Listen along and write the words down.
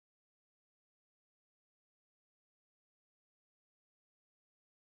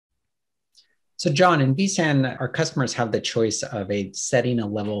So, John, in vSAN, our customers have the choice of setting a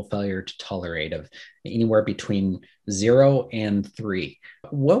level of failure to tolerate of anywhere between 0 and 3.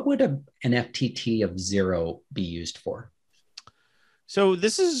 What would an FTT of 0 be used for? So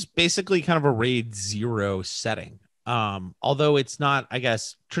this is basically kind of a RAID 0 setting. Although it's not, I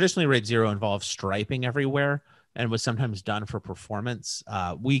guess, traditionally RAID 0 involves striping everywhere and was sometimes done for performance.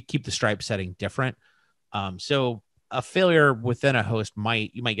 We keep the stripe setting different. So a failure within a host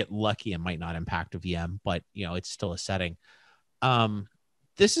you might get lucky and might not impact a VM, but it's still a setting. Um,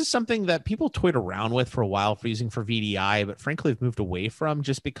 this is something that people toyed around with for a while for using for VDI, but frankly have moved away from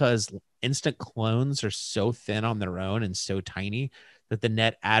just because instant clones are so thin on their own and so tiny that the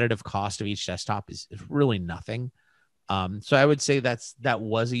net additive cost of each desktop is really nothing. So I would say that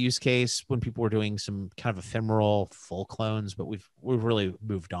was a use case when people were doing some kind of ephemeral full clones, but we've really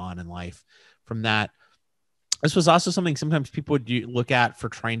moved on in life from that. This was also something sometimes people would look at for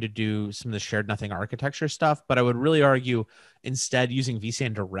trying to do some of the shared nothing architecture stuff, but I would really argue instead using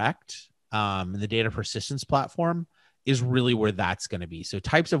vSAN Direct and the data persistence platform is really where that's going to be. So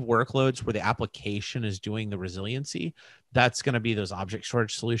types of workloads where the application is doing the resiliency, that's going to be those object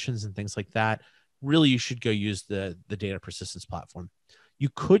storage solutions and things like that. Really, you should go use the data persistence platform. You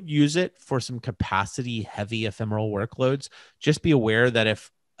could use it for some capacity heavy ephemeral workloads. Just be aware that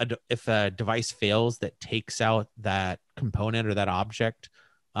if a device fails that takes out that component or that object,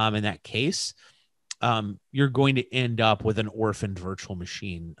 in that case, you're going to end up with an orphaned virtual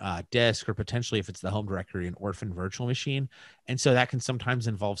machine disk, or potentially if it's the home directory, an orphaned virtual machine. And so that can sometimes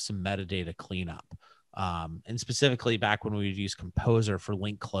involve some metadata cleanup. And specifically back when we would use Composer for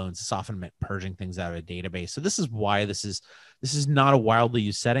link clones, this often meant purging things out of a database. So this is why this is not a wildly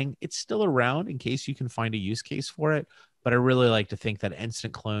used setting. It's still around in case you can find a use case for it. But I really like to think that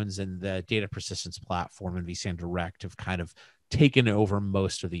instant clones and the data persistence platform and vSAN Direct have kind of taken over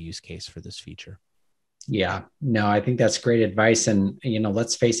most of the use case for this feature. Yeah, no, I think that's great advice. And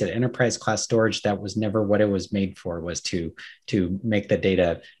let's face it, enterprise class storage, that was never what it was made for, was to make the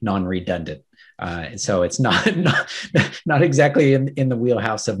data non-redundant. So it's not exactly in the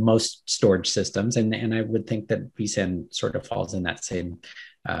wheelhouse of most storage systems. And I would think that vSAN sort of falls in that same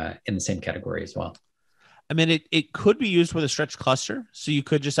in the same category as well. I mean, it could be used with a stretched cluster. So you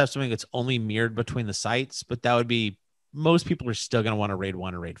could just have something that's only mirrored between the sites, but that would be, most people are still going to want a RAID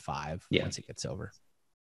 1 or RAID 5 Yeah. once it gets over.